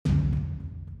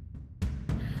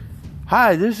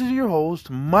Hi, this is your host,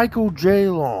 Michael J.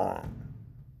 Long.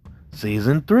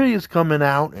 Season 3 is coming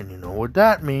out, and you know what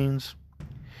that means.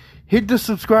 Hit the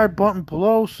subscribe button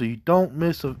below so you don't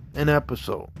miss an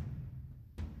episode.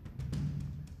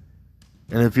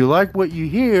 And if you like what you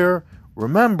hear,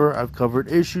 remember I've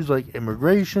covered issues like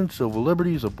immigration, civil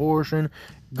liberties, abortion,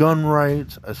 gun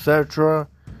rights, etc.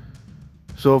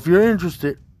 So if you're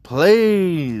interested,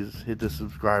 please hit the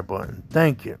subscribe button.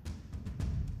 Thank you.